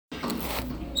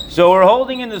So we're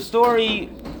holding in the story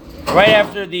right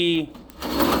after the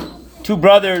two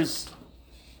brothers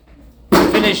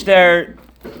finished their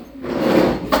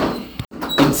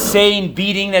insane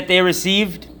beating that they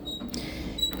received.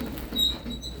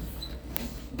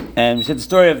 And we said the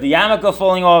story of the yarmulke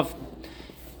falling off.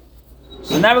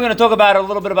 So now we're going to talk about a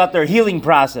little bit about their healing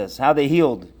process, how they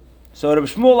healed. So Reb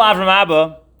Shmuel Avram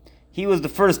Abba, he was the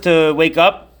first to wake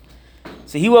up.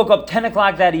 So he woke up 10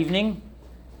 o'clock that evening.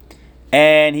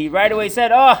 And he right away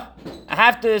said, I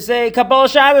have to say Kabbalah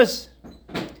Shabbos.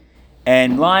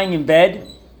 And lying in bed,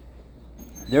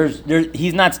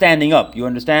 he's not standing up. You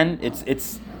understand?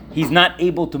 He's not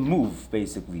able to move,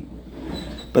 basically.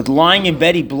 But lying in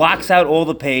bed, he blocks out all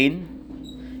the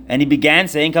pain. And he began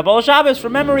saying Kabbalah Shabbos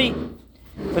from memory,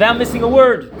 without missing a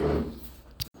word.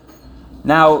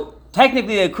 Now,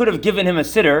 technically they could have given him a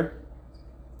sitter,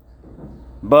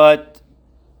 but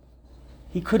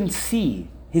he couldn't see.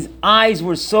 His eyes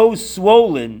were so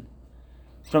swollen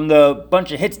from the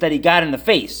bunch of hits that he got in the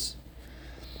face.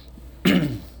 So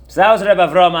that was Reb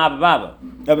Shmuel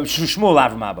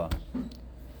Avram Abba.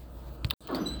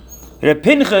 Reb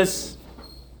Pinchas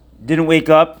didn't wake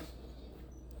up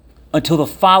until the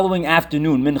following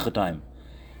afternoon, mincha time.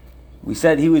 We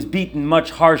said he was beaten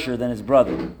much harsher than his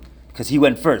brother because he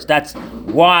went first. That's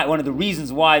why, one of the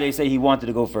reasons why they say he wanted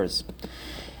to go first.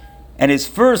 And his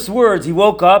first words, he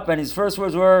woke up and his first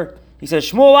words were, he said,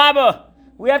 Shmuel Abba,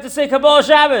 we have to say Kabbalah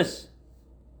Shabbos.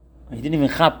 And he didn't even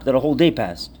chap that a whole day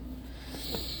passed.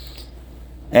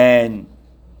 And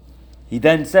he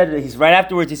then said, he's right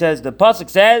afterwards, he says, the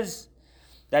pasuk says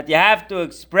that you have to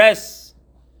express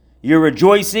your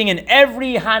rejoicing in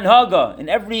every hanhaga, in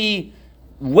every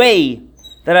way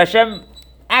that Hashem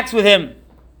acts with him.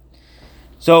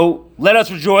 So let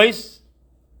us rejoice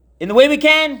in the way we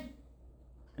can.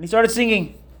 And he started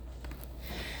singing.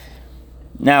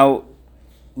 Now,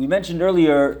 we mentioned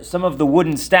earlier some of the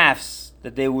wooden staffs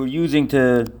that they were using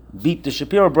to beat the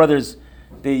Shapiro brothers.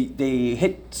 They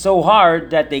hit so hard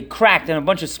that they cracked and a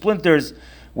bunch of splinters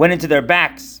went into their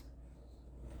backs.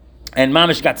 And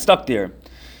Mamish got stuck there.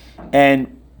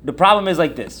 And the problem is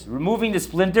like this. Removing the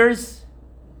splinters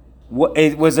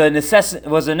was a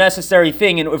necessary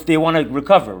thing if they want to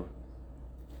recover.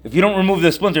 If you don't remove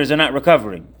the splinters, they're not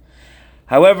recovering.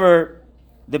 However,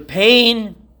 the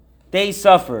pain they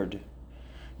suffered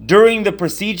during the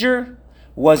procedure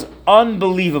was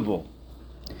unbelievable.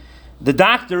 The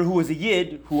doctor, who was a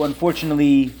Yid, who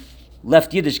unfortunately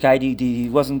left Yiddishkeit,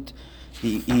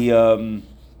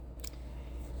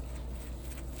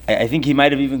 I think he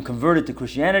might have even converted to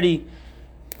Christianity,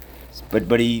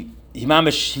 but he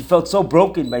felt so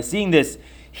broken by seeing this.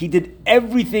 He did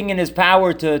everything in his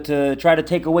power to try to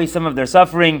take away some of their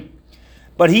suffering,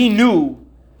 but he knew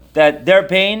that their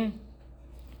pain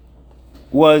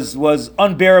was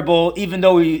unbearable, even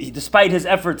though despite his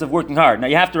efforts of working hard. Now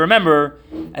you have to remember,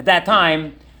 at that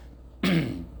time,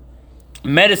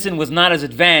 medicine was not as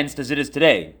advanced as it is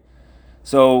today.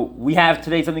 So we have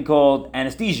today something called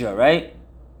anesthesia, right?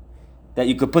 That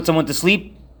you could put someone to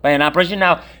sleep by an operation.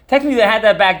 Now, technically they had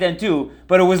that back then too,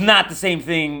 but it was not the same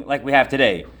thing like we have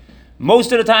today.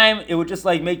 Most of the time, it would just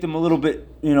like make them a little bit,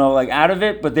 like out of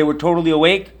it, but they were totally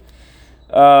awake.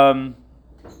 So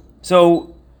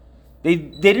they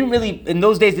didn't really, in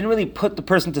those days, didn't really put the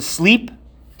person to sleep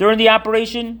during the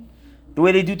operation the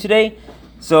way they do today.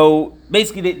 So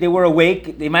basically, they were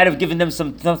awake. They might have given them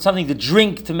something to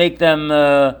drink to make them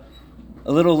a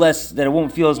little less, that it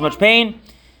won't feel as much pain.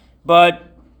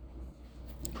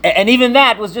 And even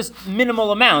that was just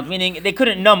minimal amount, meaning they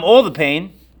couldn't numb all the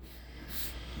pain.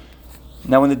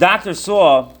 Now, when the doctor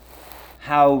saw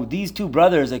how these two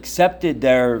brothers accepted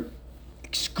their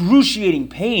excruciating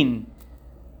pain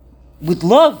with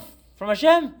love from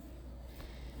Hashem,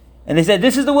 and they said,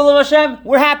 this is the will of Hashem,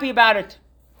 we're happy about it.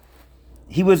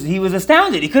 He was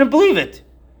astounded. He couldn't believe it.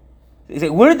 He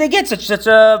said, where did they get such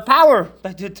a power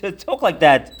to talk like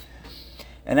that?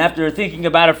 And after thinking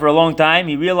about it for a long time,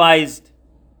 he realized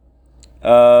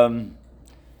how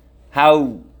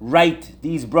right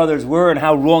these brothers were and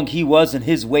how wrong he was in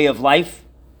his way of life.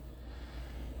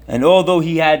 And although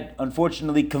he had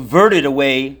unfortunately converted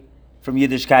away from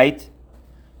Yiddishkeit,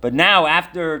 but now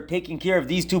after taking care of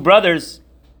these two brothers,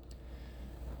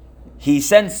 he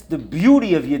sensed the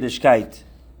beauty of Yiddishkeit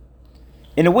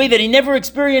in a way that he never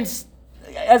experienced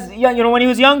when he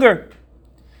was younger.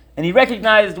 And he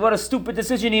recognized what a stupid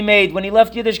decision he made when he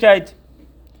left Yiddishkeit.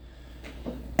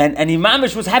 And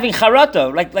Imamish was having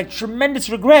charata, like tremendous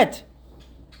regret.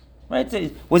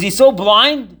 Right? Was he so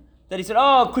blind that he said,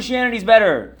 Christianity's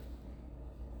better?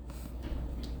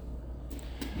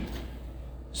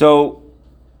 So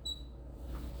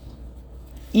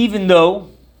even though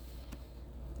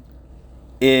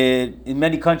in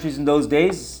many countries in those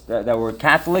days that were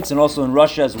Catholics, and also in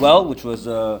Russia as well, which was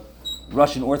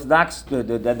Russian Orthodox,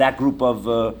 that group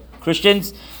of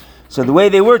Christians. So the way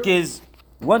they work is,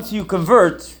 once you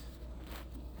convert,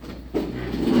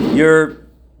 you're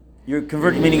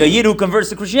converting, meaning a Yid who converts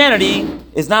to Christianity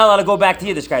is not allowed to go back to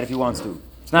Yiddishkeit if he wants to.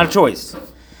 It's not a choice.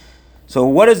 So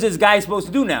what is this guy supposed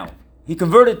to do now? He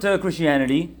converted to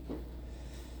Christianity,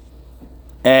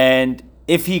 and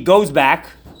if he goes back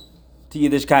to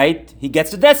Yiddishkeit, he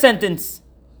gets the death sentence.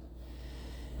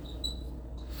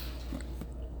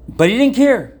 But he didn't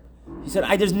care. He said,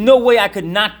 there's no way I could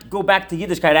not go back to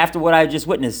Yiddishkeit after what I just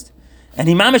witnessed. And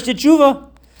he mamish did tshuva.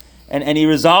 And he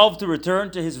resolved to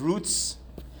return to his roots,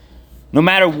 no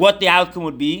matter what the outcome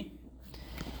would be.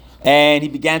 And he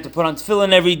began to put on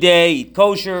tefillin every day, eat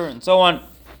kosher, and so on.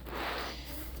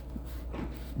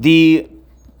 The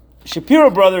Shapiro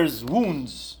brothers'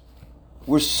 wounds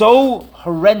were so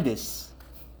horrendous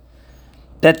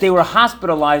that they were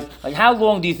hospitalized. Like, how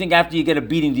long do you think after you get a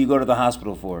beating do you go to the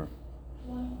hospital for?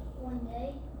 One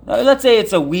day. Let's say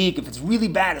it's a week. If it's really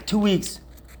bad, 2 weeks.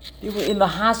 They were in the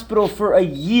hospital for a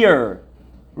year,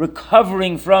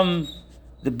 recovering from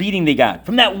the beating they got.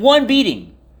 From that one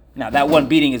beating. Now, that one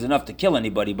beating is enough to kill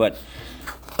anybody, but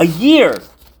a year.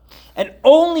 And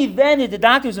only then did the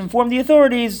doctors inform the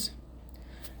authorities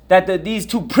that these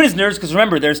two prisoners, because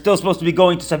remember, they're still supposed to be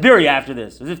going to Siberia after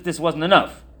this, as if this wasn't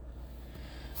enough.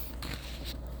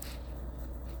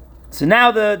 So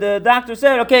now the doctor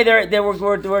said, okay,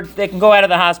 they can go out of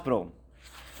the hospital.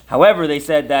 However, they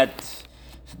said that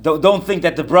don't think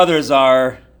that the brothers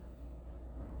are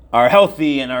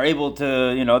healthy and are able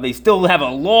to, they still have a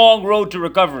long road to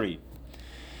recovery.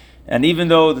 And even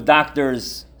though the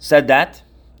doctors said that,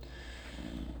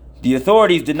 the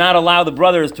authorities did not allow the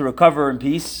brothers to recover in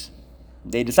peace.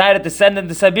 They decided to send them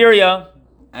to Siberia,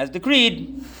 as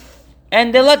decreed,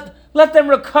 and they let them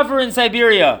recover in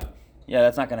Siberia. Yeah,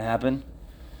 that's not going to happen.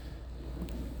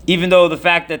 Even though the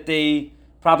fact that they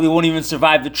probably won't even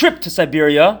survive the trip to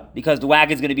Siberia, because the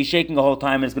wagon's going to be shaking the whole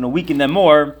time and it's going to weaken them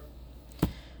more.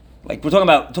 Like we're talking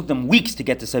about, it took them weeks to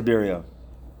get to Siberia.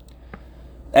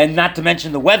 And not to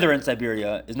mention the weather in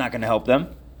Siberia is not going to help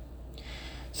them.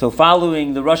 So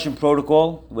following the Russian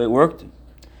protocol, the way it worked,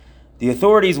 the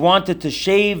authorities wanted to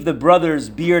shave the brothers'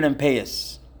 beard and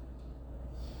payas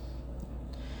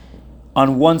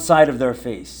on one side of their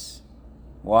face.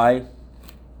 Why?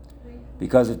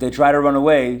 Because if they try to run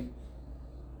away,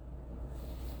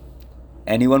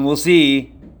 anyone will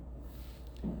see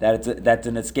that that's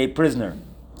an escaped prisoner.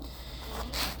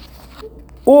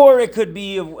 Or it could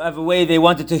be of a way they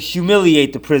wanted to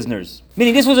humiliate the prisoners.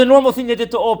 Meaning this was a normal thing they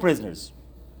did to all prisoners.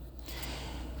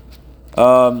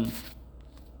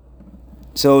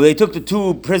 So they took the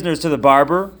two prisoners to the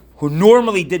barber, who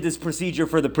normally did this procedure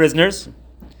for the prisoners.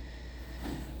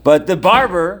 But the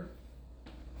barber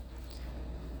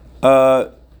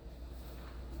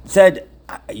said,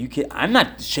 I'm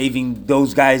not shaving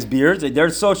those guys' beards. They're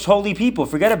such holy people.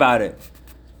 Forget about it.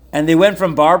 And they went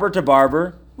from barber to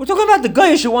barber. We're talking about the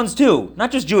Goyish ones too,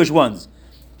 not just Jewish ones.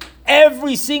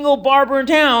 Every single barber in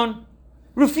town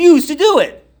refused to do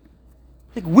it.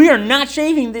 Like, we are not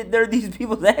shaving these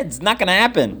people's heads. It's not going to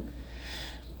happen.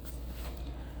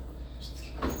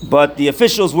 But the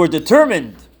officials were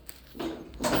determined.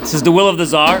 This is the will of the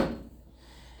Tsar.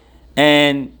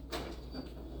 And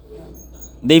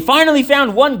they finally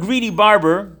found one greedy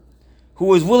barber who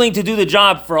was willing to do the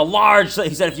job for a large...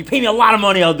 He said, if you pay me a lot of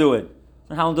money, I'll do it.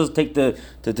 And how long does it take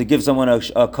to give someone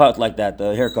a cut like that,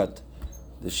 the haircut?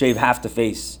 To shave half the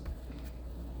face.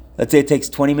 Let's say it takes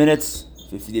 20 minutes,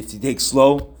 if you take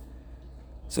slow.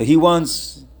 So he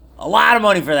wants a lot of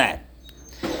money for that.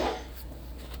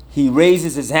 He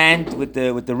raises his hand with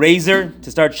the razor to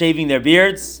start shaving their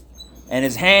beards, and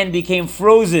his hand became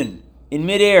frozen in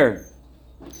midair.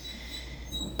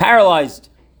 Paralyzed.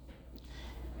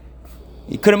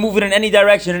 He couldn't move it in any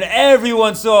direction, and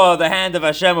everyone saw the hand of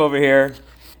Hashem over here.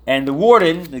 And the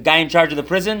warden, the guy in charge of the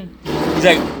prison, he's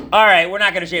like, all right, we're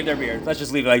not going to shave their beards. Let's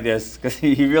just leave it like this. Because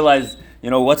he realized,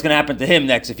 what's going to happen to him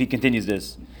next if he continues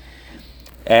this.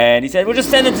 And he said, we'll just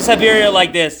send him to Siberia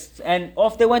like this. And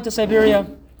off they went to Siberia.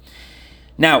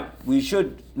 Now, we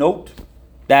should note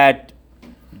that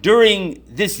during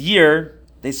this year,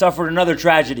 they suffered another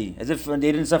tragedy, as if they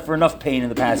didn't suffer enough pain in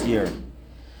the past year.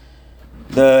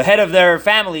 The head of their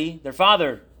family, their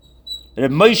father,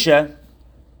 Reb Moshe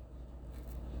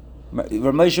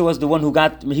was the one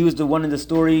he was the one in the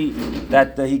story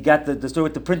that he got the story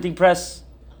with the printing press.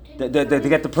 They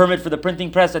got the permit for the printing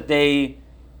press that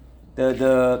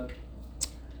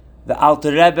the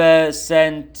Alter Rebbe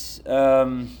sent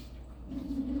Him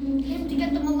to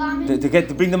get the Malamed.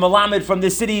 to bring the Malamed from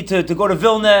this city to go to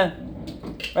Vilna.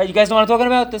 Right? You guys know what I'm talking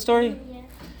about? The story.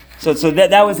 Yeah. So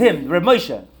that was him, Reb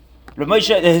Moshe. Reb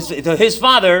Moshe, his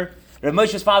father, Reb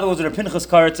Moshe's father was Reb Pinchas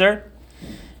Karatzer,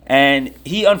 and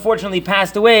he unfortunately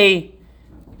passed away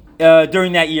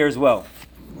during that year as well.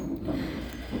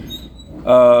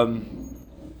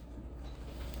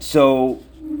 So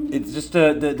it's just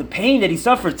the pain that he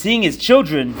suffered, seeing his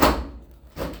children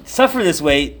suffer this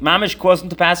way. Mamish caused him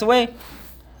to pass away.